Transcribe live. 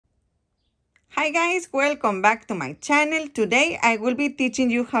Hi guys, welcome back to my channel. Today I will be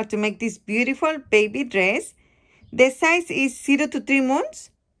teaching you how to make this beautiful baby dress. The size is 0 to 3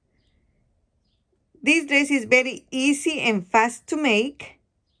 months. This dress is very easy and fast to make.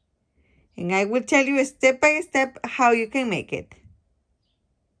 And I will tell you step by step how you can make it.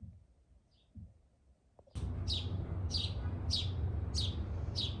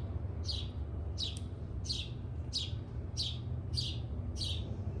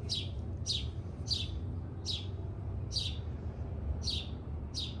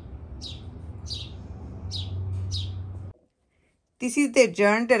 This is the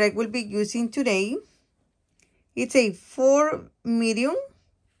yarn that I will be using today. It's a 4 medium,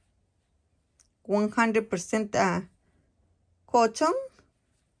 100% cotton.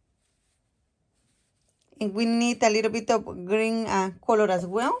 And we need a little bit of green color as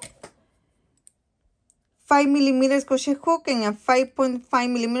well. 5 millimeters crochet hook and a 5.5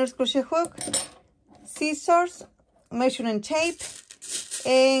 millimeters crochet hook. Scissors, measuring tape.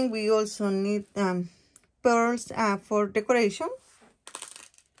 And we also need pearls for decoration.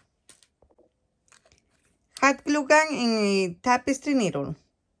 Hot glue gun and a tapestry needle.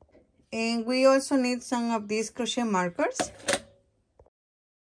 And we also need some of these crochet markers.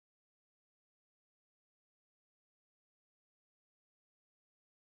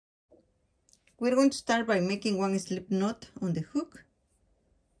 We're going to start by making one slip knot on the hook.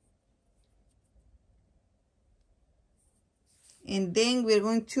 And then we're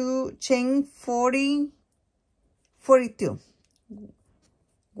going to chain 42.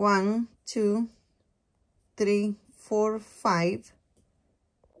 1, 2, 3, 4, 5.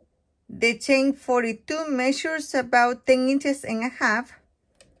 The chain 42 measures about 10 inches and a half,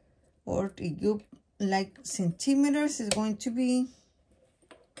 or if you like centimeters, is going to be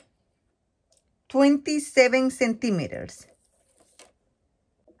 27 centimeters.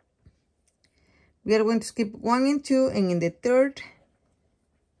 We are going to skip 1 and 2, and in the third,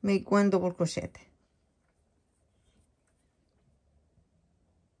 make 1 double crochet.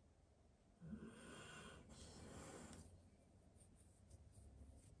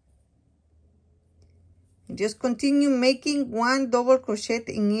 Just continue making 1 double crochet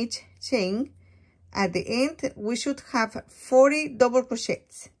in each chain. At the end, we should have 40 double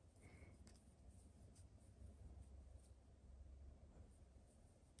crochets.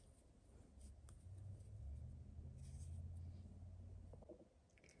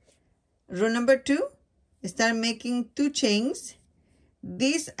 Row number 2, start making 2 chains.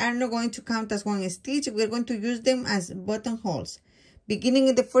 These are not going to count as one stitch. We're going to use them as buttonholes. Beginning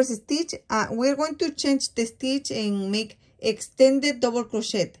in the first stitch, we're going to change the stitch and make extended double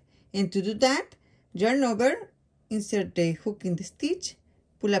crochet. And to do that, yarn over, insert the hook in the stitch,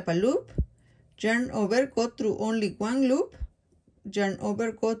 pull up a loop, yarn over, go through only 1 loop, yarn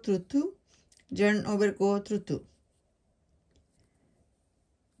over, go through 2, yarn over, go through 2.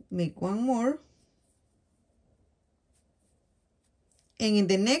 Make 1 more. And in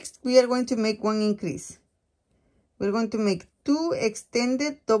the next, we are going to make 1 increase. We're going to make 2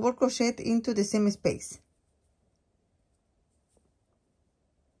 extended double crochet into the same space.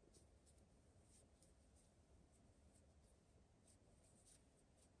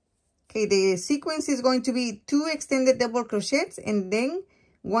 Okay, the sequence is going to be 2 extended double crochets and then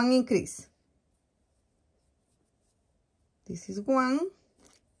 1 increase. This is 1,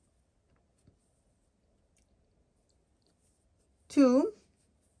 2,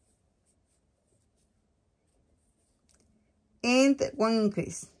 and 1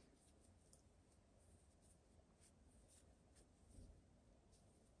 increase.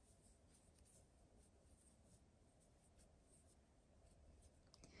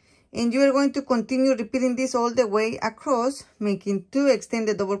 And you are going to continue repeating this all the way across, making 2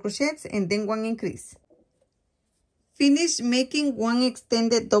 extended double crochets and then 1 increase. Finish making 1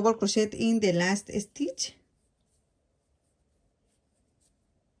 extended double crochet in the last stitch.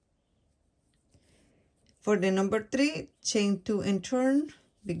 For the number 3, chain 2 and turn,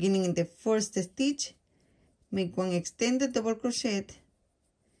 beginning in the first stitch, make 1 extended double crochet,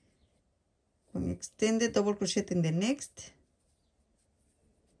 1 extended double crochet in the next,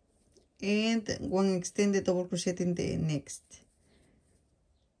 and 1 extended double crochet in the next.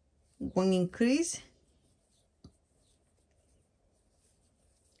 1 increase.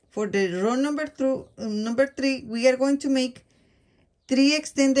 For the row number 3, we are going to make 3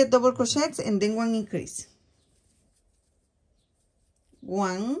 extended double crochets and then 1 increase.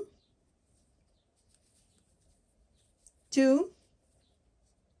 1, 2,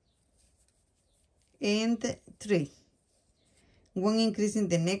 and 3. 1 increase in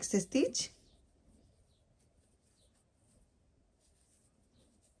the next stitch.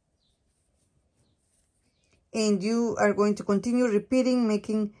 and you are going to continue repeating,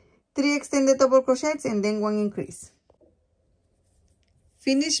 making 3 extended double crochets and then 1 increase.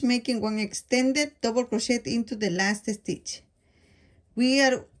 Finish making 1 extended double crochet into the last stitch. We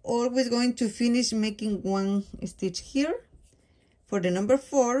are always going to finish making 1 stitch here. For the number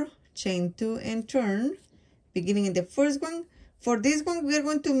 4, chain 2 and turn, beginning in the first one. For this one, we are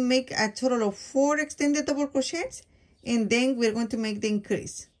going to make a total of 4 extended double crochets, and then we're going to make the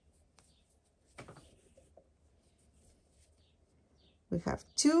increase. We have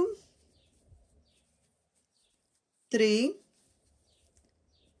 2, 3,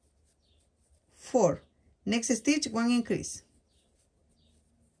 4. Next stitch, 1 increase.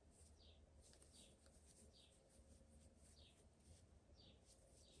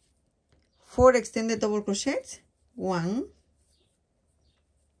 Four extended double crochets, 1,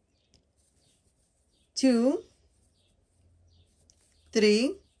 2,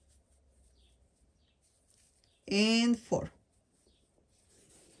 3, and 4.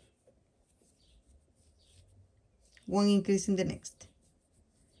 1 increase in the next.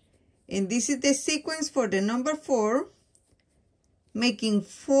 And this is the sequence for the number 4, making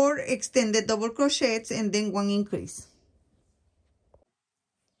 4 extended double crochets and then 1 increase.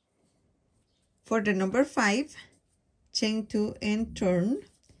 For the number 5, chain 2 and turn,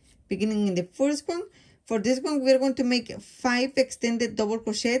 beginning in the first one. For this one, we are going to make 5 extended double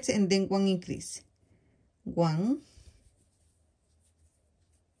crochets and then 1 increase. 1,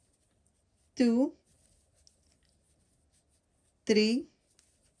 2, 3,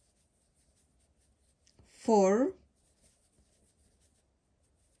 4,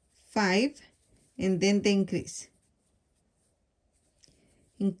 5, and then the increase.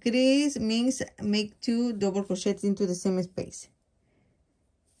 Increase means make 2 double crochets into the same space.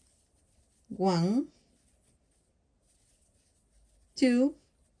 1, 2,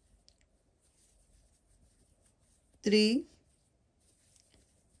 3,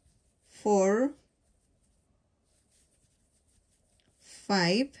 4,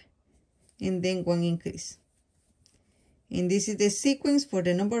 5, and then 1 increase. And this is the sequence for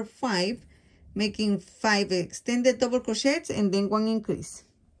the number 5, making 5 extended double crochets and then 1 increase.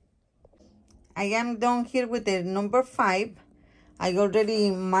 I am done here with the number 5. I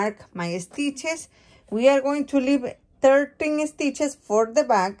already marked my stitches. We are going to leave 13 stitches for the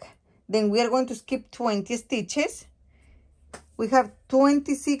back. Then we are going to skip 20 stitches. We have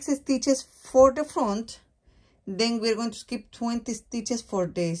 26 stitches for the front. Then we're going to skip 20 stitches for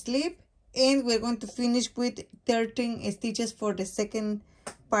the sleeve. And we're going to finish with 13 stitches for the second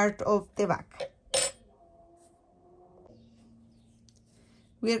part of the back.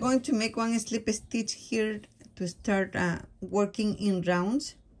 We are going to make 1 slip stitch here to start working in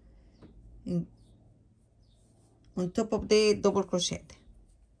rounds on top of the double crochet.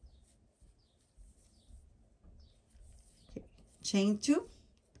 Okay. Chain 2,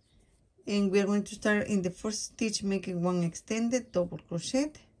 and we are going to start in the first stitch making 1 extended double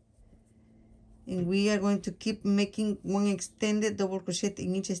crochet, and we are going to keep making 1 extended double crochet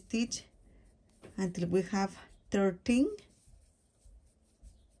in each stitch until we have 13.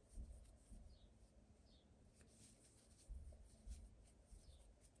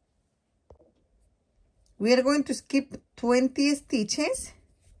 We are going to skip 20 stitches.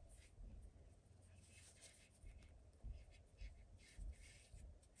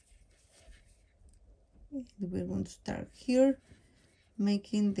 We're going to start here,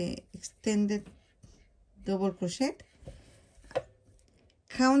 making the extended double crochet.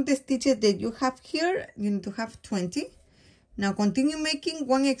 Count the stitches that you have here. You need to have 20. Now continue making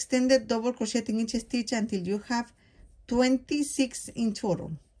 1 extended double crochet in each stitch until you have 26 in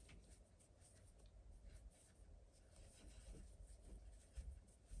total.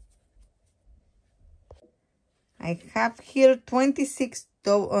 I have here 26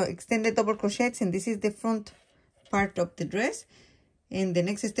 extended double crochets, and this is the front part of the dress. And the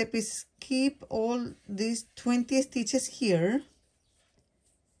next step is skip all these 20 stitches here.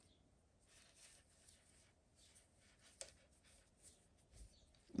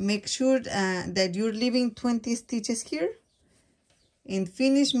 Make sure that you're leaving 20 stitches here, and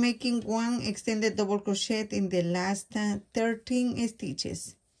finish making 1 extended double crochet in the last 13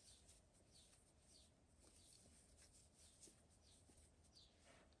 stitches.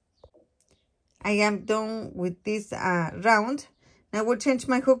 I am done with this round. Now we'll change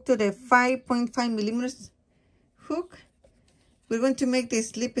my hook to the 5.5 millimeters hook. We're going to make the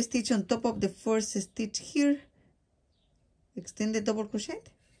slip stitch on top of the first stitch here. Extended double crochet.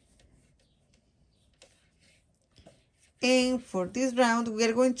 And for this round, we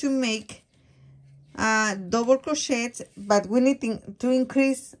are going to make double crochets, but we need to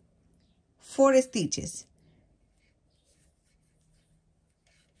increase 4 stitches.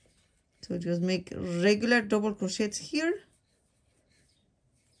 So just make regular double crochets here.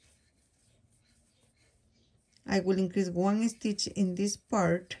 I will increase 1 stitch in this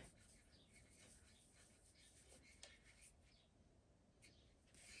part.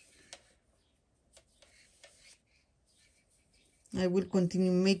 I will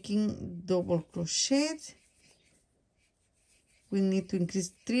continue making double crochets. We need to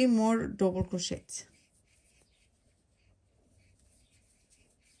increase 3 more double crochets.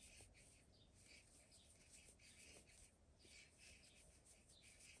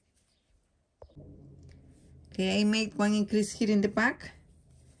 Okay, I made 1 increase here in the back,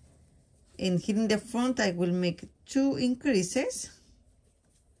 and here in the front I will make 2 increases.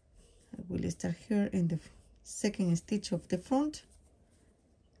 I will start here in the second stitch of the front.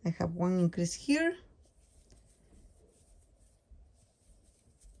 I have 1 increase here.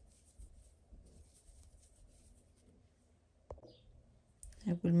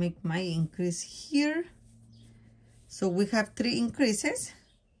 I will make my increase here. So we have 3 increases.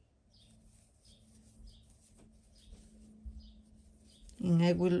 And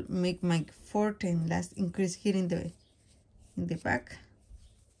I will make my 4th and last increase here in the back.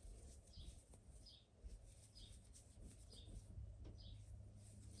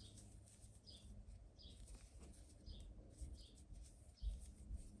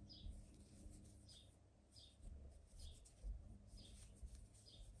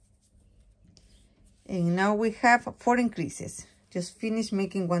 And now we have 4 increases. Just finish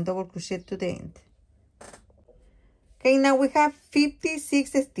making 1 double crochet to the end. Okay, now we have 56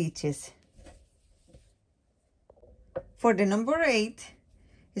 stitches. For the number 8,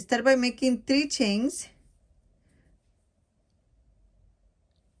 start by making 3 chains.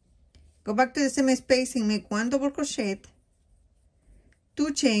 Go back to the same space and make 1 double crochet,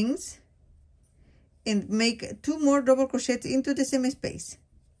 2 chains, and make 2 more double crochets into the same space.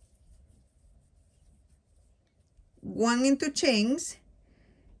 1 and 2 chains.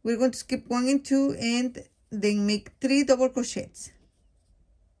 We're going to skip 1 and 2 and then make 3 double crochets.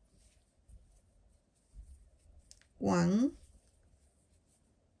 1,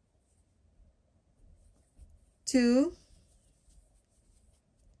 2,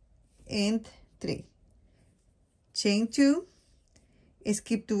 and 3. Chain 2,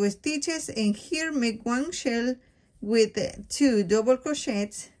 skip 2 stitches, and here make 1 shell with 2 double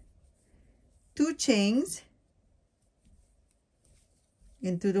crochets, 2 chains,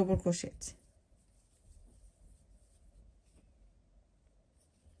 and 2 double crochets.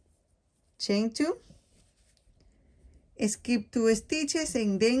 Chain 2, skip 2 stitches,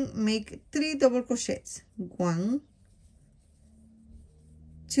 and then make 3 double crochets. 1,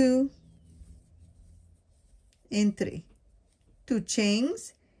 2, and 3. 2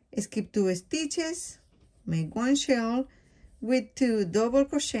 chains, skip 2 stitches, make 1 shell with 2 double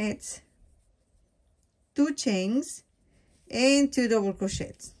crochets, 2 chains, and 2 double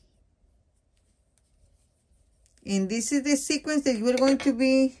crochets. And this is the sequence that you're going to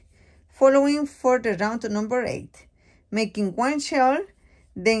be following for the round number 8. Making 1 shell,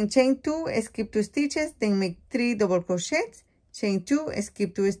 then chain 2, skip 2 stitches, then make 3 double crochets, chain 2,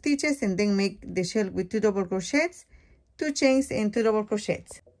 skip 2 stitches, and then make the shell with 2 double crochets, 2 chains, and 2 double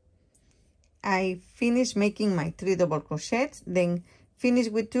crochets. I finished making my 3 double crochets, then finish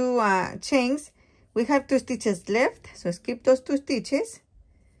with 2 chains. We have 2 stitches left, so skip those 2 stitches,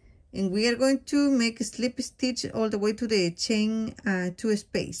 and we are going to make a slip stitch all the way to the chain 2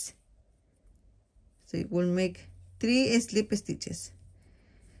 space. So it will make 3 slip stitches.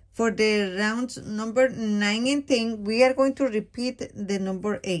 For the rounds number 9 and 10, we are going to repeat the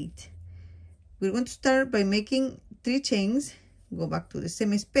number 8. We're going to start by making 3 chains, go back to the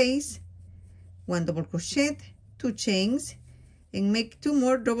same space, 1 double crochet, 2 chains, and make 2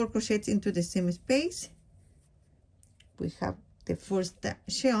 more double crochets into the same space. We have the first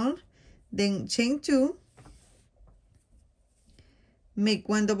shell, then chain 2, make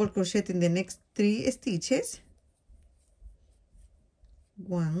 1 double crochet in the next 3 stitches,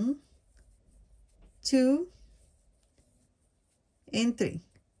 1, 2, and 3,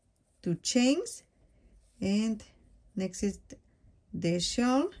 2 chains, and next is the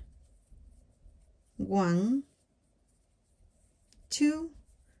shell, 1, 2,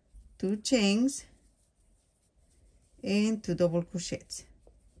 2 chains, and 2 double crochets.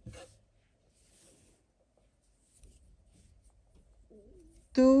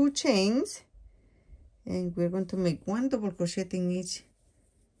 Two chains, and we're going to make 1 double crochet in each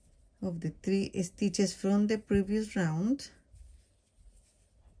of the 3 stitches from the previous round.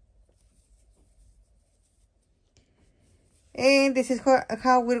 And this is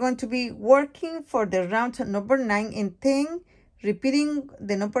how we're going to be working for the round number 9 and 10, repeating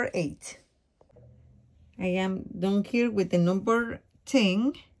the number 8. I am done here with the number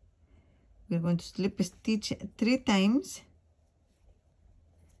 10. We're going to slip stitch 3 times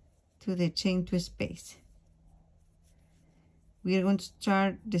to the chain 2 space. We are going to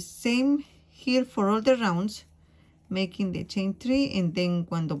start the same here for all the rounds, making the chain 3 and then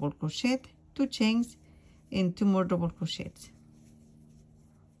 1 double crochet, 2 chains, and 2 more double crochets.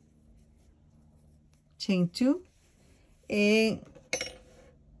 Chain 2, and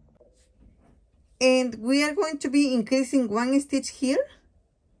we are going to be increasing 1 stitch here.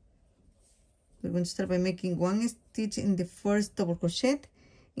 We're going to start by making 1 stitch in the first double crochet.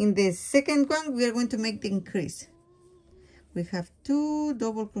 In the second one, we are going to make the increase. We have 2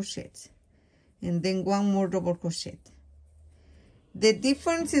 double crochets and then 1 more double crochet. The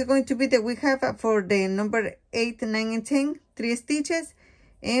difference is going to be that we have for the number 8, 9, and 10, 3 stitches,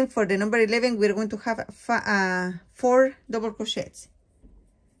 and for the number 11, we're going to have 4 double crochets.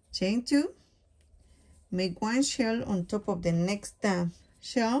 Chain 2, make 1 shell on top of the next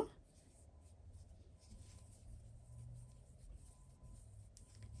shell,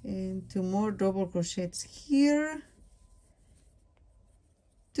 and 2 more double crochets here,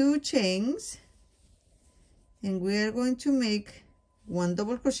 2 chains, and we are going to make 1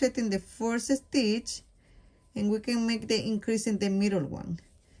 double crochet in the first stitch, and we can make the increase in the middle one.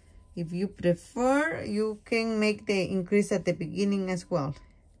 If you prefer, you can make the increase at the beginning as well.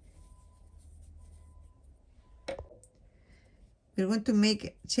 We're going to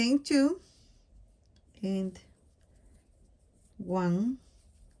make chain 2 and 1,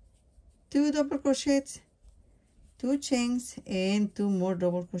 2 double crochets, 2 chains, and 2 more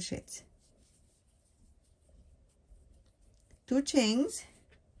double crochets. 2 chains,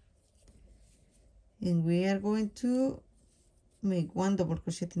 and we are going to make 1 double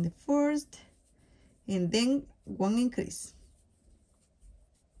crochet in the first, and then 1 increase.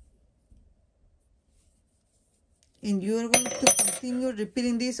 And you are going to continue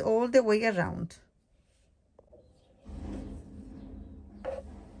repeating this all the way around.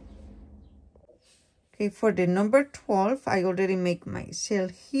 Okay, for the number 12, I already make my shell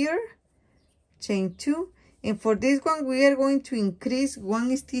here, chain 2, and for this one, we are going to increase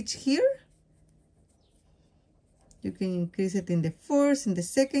 1 stitch here. You can increase it in the first, in the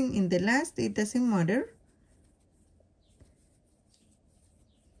second, in the last, it doesn't matter.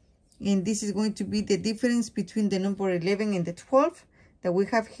 And this is going to be the difference between the number 11 and the 12, that we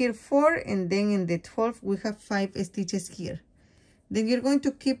have here 4, and then in the 12 we have 5 stitches here. Then you're going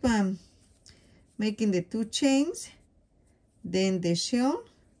to keep making the 2 chains, then the shell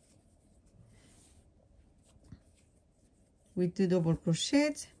with 2 double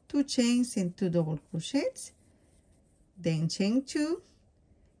crochets, 2 chains, and 2 double crochets, then chain 2,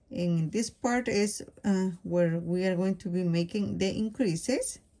 and this part is where we are going to be making the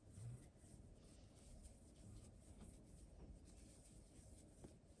increases.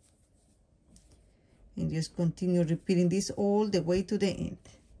 And just continue repeating this all the way to the end.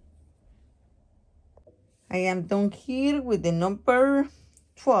 I am done here with the number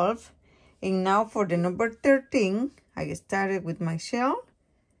 12, and now for the number 13, I started with my shell,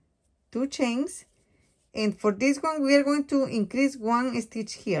 2 chains, and for this one we are going to increase 1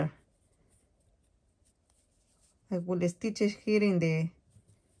 stitch here. I will stitch it here in the,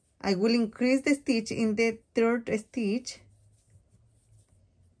 I will increase the stitch in the 3rd stitch.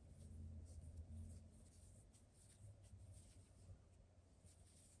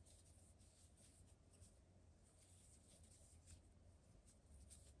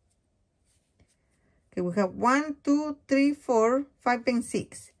 Okay, we have 1, 2, 3, 4, 5, and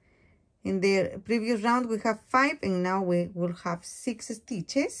 6. In the previous round we have 5, and now we will have 6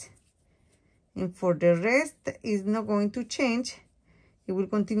 stitches. And for the rest, is not going to change. You will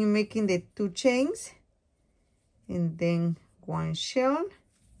continue making the 2 chains, and then 1 shell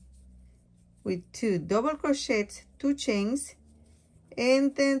with 2 double crochets, 2 chains,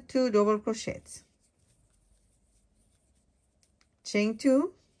 and then 2 double crochets. Chain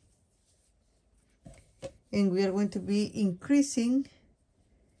 2. And we are going to be increasing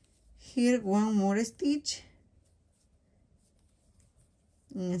here 1 more stitch.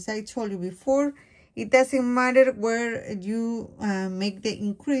 And as I told you before, it doesn't matter where you make the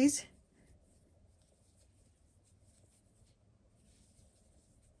increase.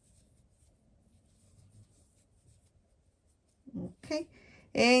 Okay,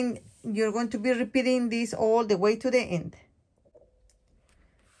 and you're going to be repeating this all the way to the end.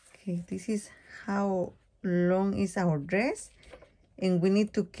 Okay, this is how long is our dress, and we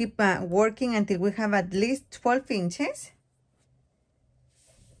need to keep working until we have at least 12 inches.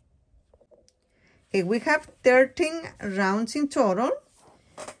 Okay, we have 13 rounds in total.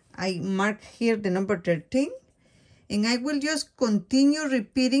 I mark here the number 13, and I will just continue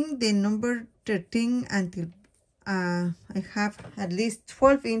repeating the number 13 until I have at least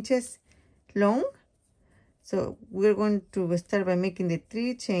 12 inches long. So we're going to start by making the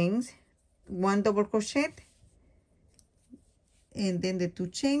 3 chains, 1 double crochet, and then the 2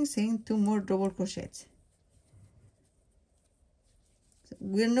 chains and 2 more double crochets. So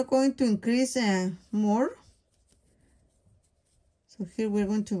we're not going to increase more. So here we're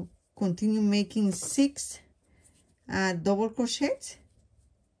going to continue making 6 double crochets.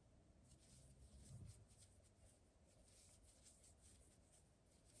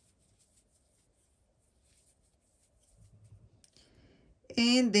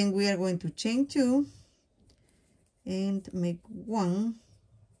 And then we are going to chain 2 and make 1,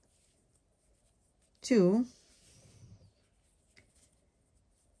 2,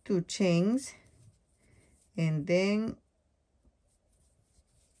 2 chains, and then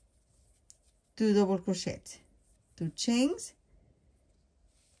 2 double crochets, 2 chains,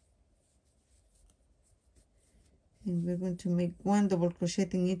 and we're going to make 1 double crochet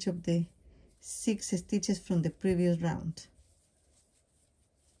in each of the 6 stitches from the previous round.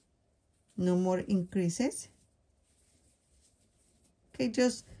 No more increases. Okay,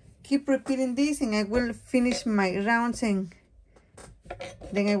 just keep repeating this, and I will finish my rounds, and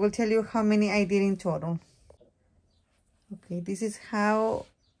then I will tell you how many I did in total. Okay, this is how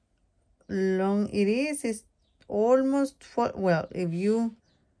long it is. It's almost well, if you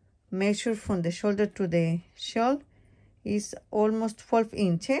measure from the shoulder to the shawl, it's almost 12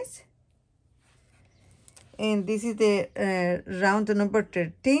 inches. And this is the round number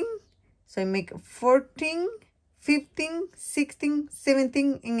 13. So I make 14, 15, 16,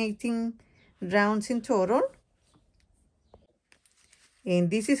 17, and 18 rounds in total. And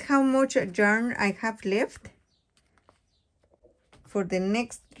this is how much yarn I have left. For the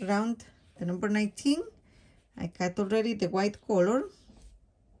next round, the number 19, I cut already the white color.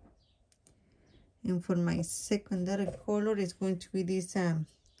 And for my secondary color, it's going to be this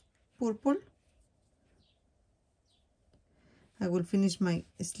purple. I will finish my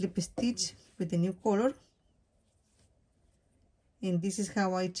slip stitch with the new color. And this is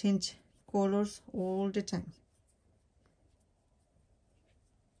how I change colors all the time.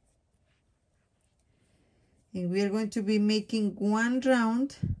 And we are going to be making 1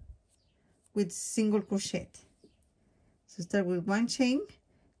 round with single crochet. So start with 1 chain,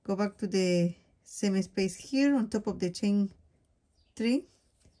 go back to the same space here on top of the chain 3,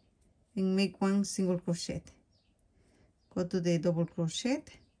 and make 1 single crochet. Go to the double crochet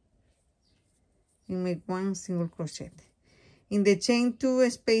and make 1 single crochet. In the chain 2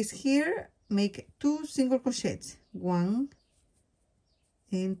 space here, make 2 single crochets, 1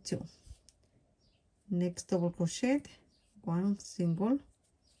 and 2. Next double crochet, 1 single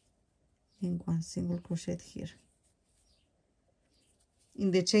and 1 single crochet here.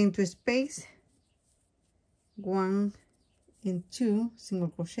 In the chain 2 space, 1 and 2 single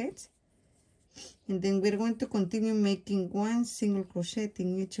crochets. And then we're going to continue making 1 single crochet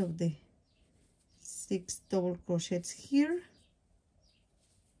in each of the 6 double crochets here,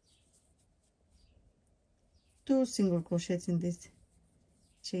 2 single crochets in this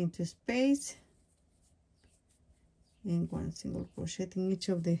chain 2 space, and 1 single crochet in each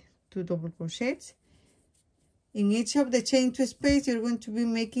of the 2 double crochets. In each of the chain 2 space, you're going to be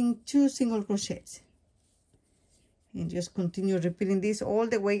making 2 single crochets, and just continue repeating this all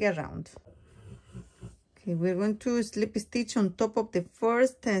the way around. Okay, we're going to slip stitch on top of the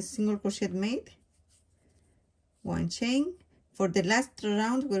first single crochet made, 1 chain. For the last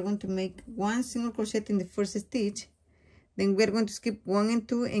round, we're going to make 1 single crochet in the first stitch, then we're going to skip 1 and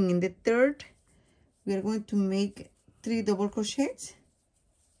 2, and in the third we're going to make 3 double crochets,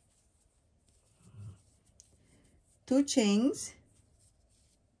 2 chains,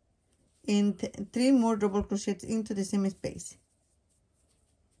 and 3 more double crochets into the same space.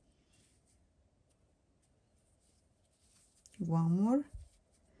 One more.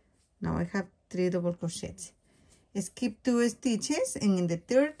 Now I have 3 double crochets. Skip 2 stitches, and in the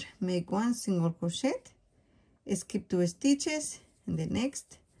third make 1 single crochet, skip 2 stitches, and the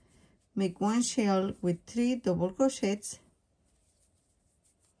next make 1 shell with 3 double crochets,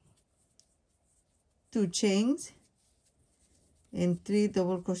 2 chains, and 3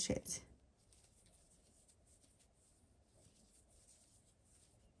 double crochets.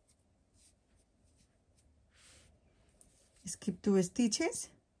 Skip 2 stitches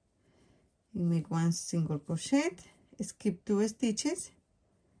and make 1 single crochet, skip 2 stitches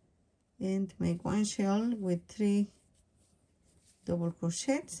and make 1 shell with 3 double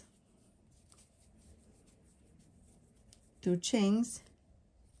crochets, 2 chains,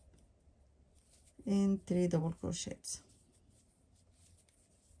 and 3 double crochets.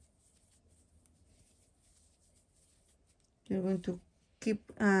 You're going to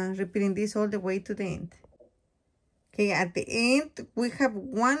keep repeating this all the way to the end. Okay, at the end we have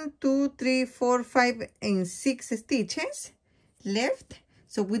 1, 2, 3, 4, 5, and 6 stitches left,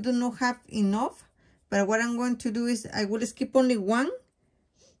 so we do not have enough. But what I'm going to do is I will skip only one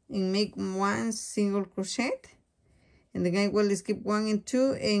and make 1 single crochet, and then I will skip 1 and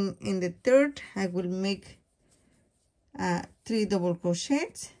 2, and in the third I will make 3 double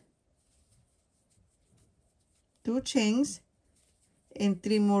crochets, 2 chains, and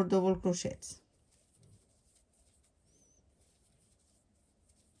 3 more double crochets.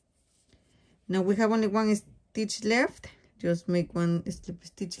 Now we have only 1 stitch left. Just make 1 slip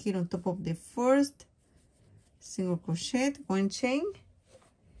stitch here on top of the first single crochet, 1 chain,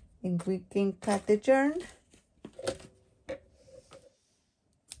 and we can cut the yarn.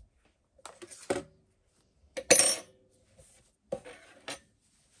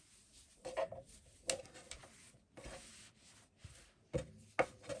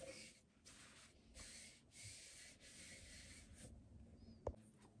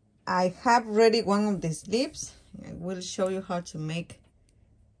 I have ready one of the sleeves. I will show you how to make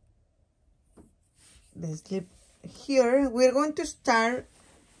the slip here. We're going to start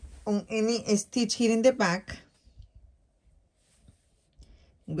on any stitch here in the back.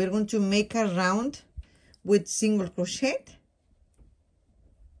 We're going to make a round with single crochet.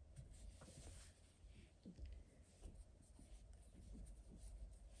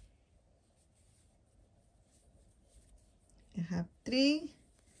 I have 3,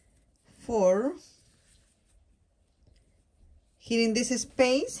 4 here in this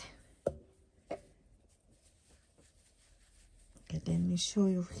space. Okay, let me show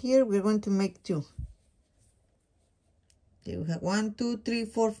you here. We're going to make 2. Okay, we have 1, 2, 3,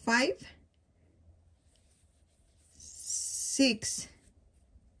 4, 5, 6,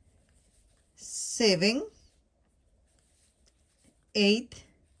 7, 8,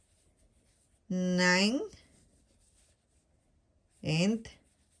 9, and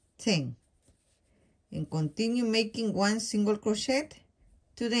 10, and continue making 1 single crochet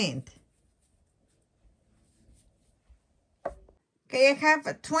to the end. Okay, I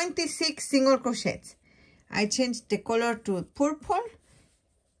have 26 single crochets. I changed the color to purple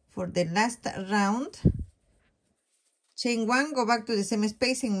for the last round. Chain 1, go back to the same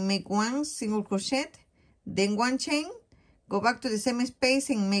space and make 1 single crochet, then 1 chain, go back to the same space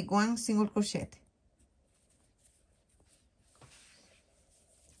and make 1 single crochet.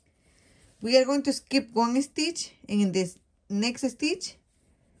 We are going to skip 1 stitch, and in this next stitch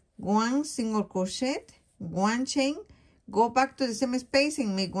 1 single crochet, 1 chain, go back to the same space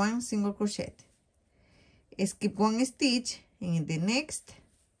and make 1 single crochet. Skip 1 stitch, and in the next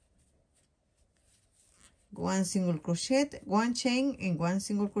 1 single crochet, 1 chain, and 1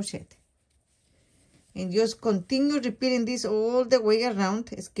 single crochet. And just continue repeating this all the way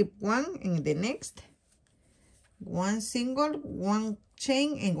around. Skip 1, and in the next 1 single, 1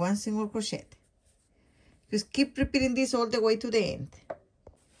 chain, and 1 single crochet. Just keep repeating this all the way to the end.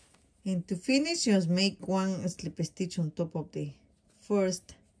 And to finish, just make 1 slip stitch on top of the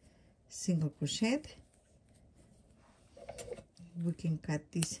first single crochet. We can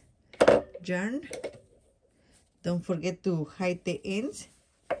cut this yarn. Don't forget to hide the ends.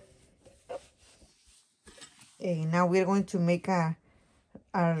 And now we're going to make a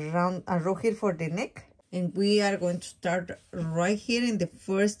row here for the neck. And we are going to start right here in the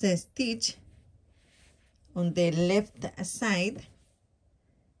first stitch on the left side,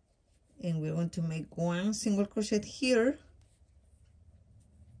 and we're going to make 1 single crochet here,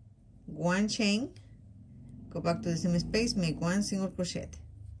 1 chain, go back to the same space, make 1 single crochet,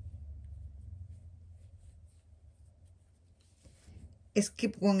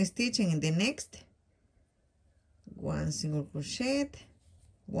 skip 1 stitch, and in the next 1 single crochet,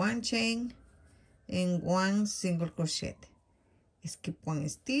 1 chain, and 1 single crochet. Skip 1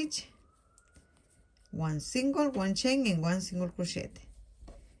 stitch, 1 single, 1 chain, and 1 single crochet.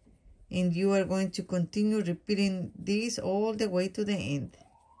 And you are going to continue repeating this all the way to the end.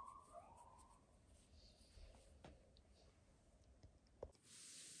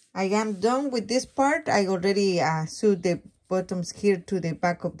 I am done with this part. I already sewed the bottoms here to the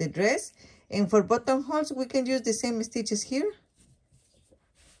back of the dress. And for buttonholes, we can use the same stitches here,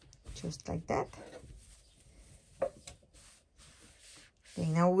 just like that. Okay,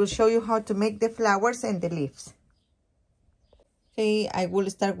 now we'll show you how to make the flowers and the leaves. Okay, I will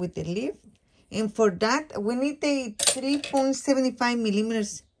start with the leaf. And for that, we need a 3.75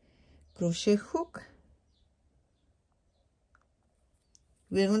 millimeters crochet hook.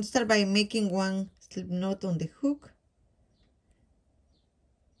 We're going to start by making one slip knot on the hook,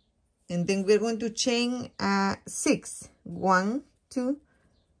 and then we're going to chain 6. 1, 2,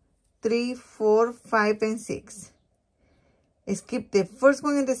 3, 4, 5, and 6. Skip the first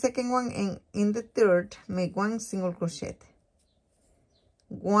one and the second one, and in the third make 1 single crochet,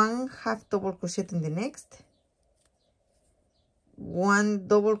 1 half double crochet in the next, 1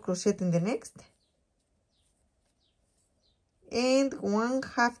 double crochet in the next, and 1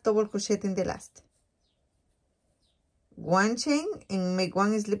 half double crochet in the last. 1 chain and make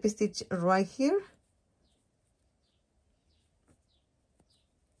 1 slip stitch right here.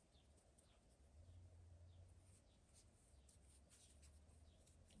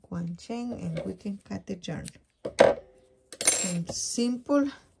 One chain, and we can cut the yarn. And simple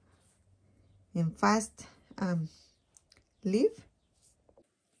and fast leaf.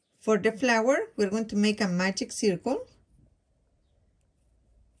 For the flower, we're going to make a magic circle.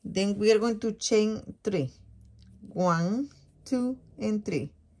 Then we are going to chain 3. 1, 2, and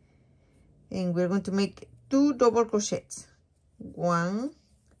 3. And we're going to make 2 double crochets. 1,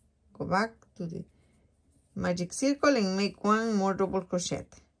 go back to the magic circle and make 1 more double crochet.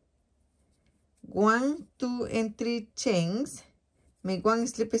 1, 2, and 3 chains. Make 1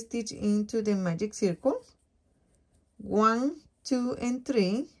 slip stitch into the magic circle. 1, 2, and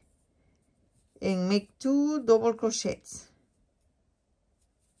 3. And make 2 double crochets.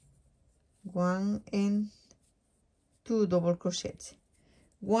 1 and 2 double crochets.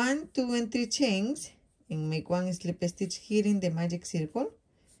 1, 2, and 3 chains, and make 1 slip stitch here in the magic circle.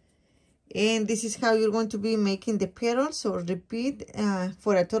 And this is how you're going to be making the petals. So repeat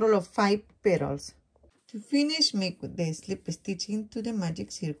for a total of 5 petals. To finish, make the slip stitch into the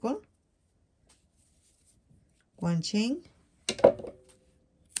magic circle. 1 chain. Cut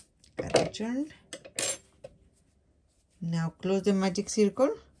the yarn. Now close the magic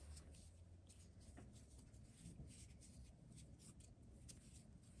circle.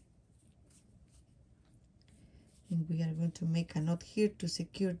 And we are going to make a knot here to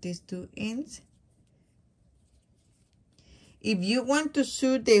secure these 2 ends. If you want to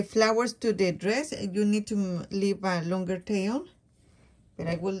sew the flowers to the dress, you need to leave a longer tail. But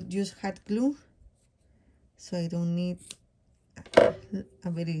I will use hot glue, so I don't need a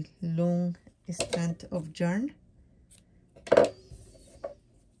very long strand of yarn.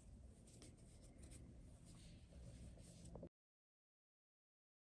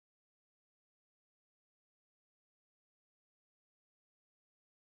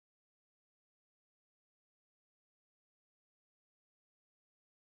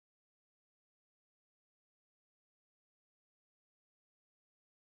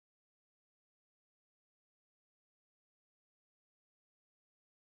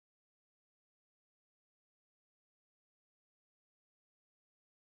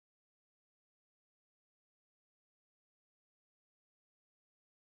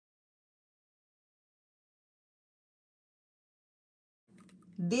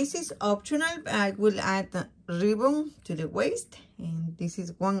 This is optional. I will add a ribbon to the waist, and this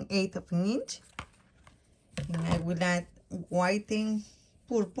is 1/8 of an inch. And I will add white and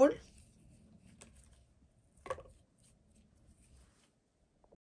purple.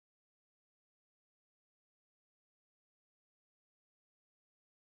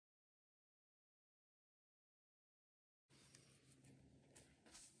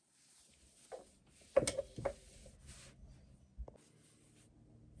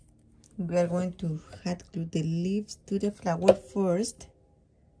 We are going to hot glue the leaves to the flower first.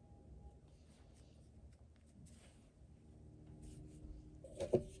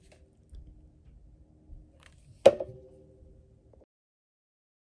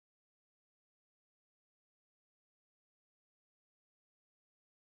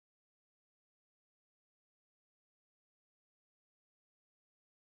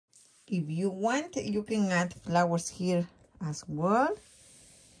 If you want, you can add flowers here as well.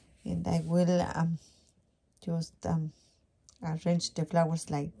 And I will just arrange the flowers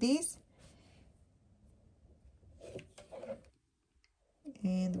like this.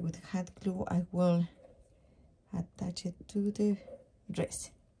 And with hot glue, I will attach it to the dress.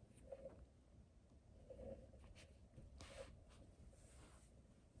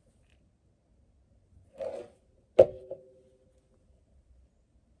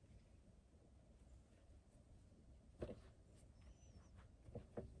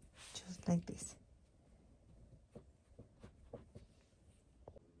 Just like this.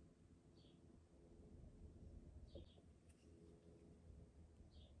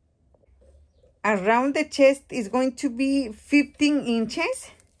 Around the chest is going to be 15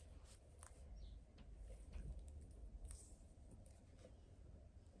 inches.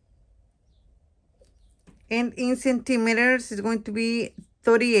 And in centimeters, it's going to be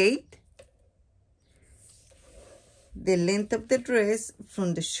 38. The length of the dress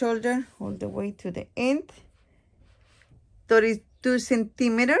from the shoulder all the way to the end, 32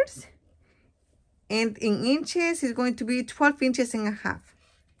 centimeters. And in inches, it's going to be 12 inches and a half.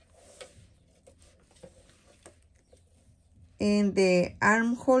 And the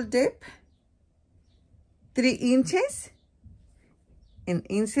armhole depth, 3 inches. And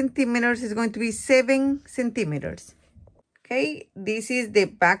in centimeters, it's going to be 7 centimeters. Okay, this is the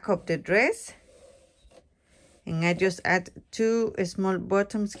back of the dress. And I just add 2 small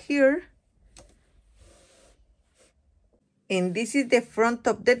bottoms here. And this is the front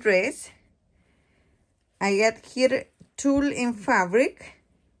of the dress. I add here tulle and fabric.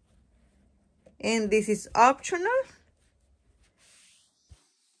 And this is optional.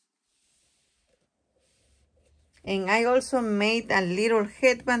 And I also made a little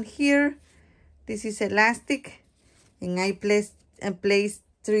headband here. This is elastic. And I placed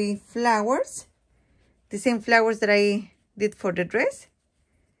 3 flowers. The same flowers that I did for the dress.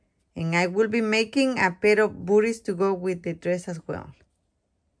 And I will be making a pair of booties to go with the dress as well.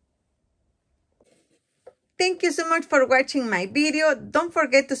 Thank you so much for watching my video. Don't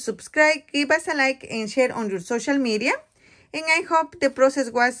forget to subscribe, give us a like, and share on your social media. And I hope the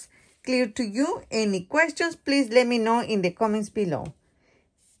process was clear to you. Any questions, please let me know in the comments below.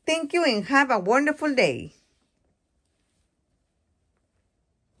 Thank you and have a wonderful day.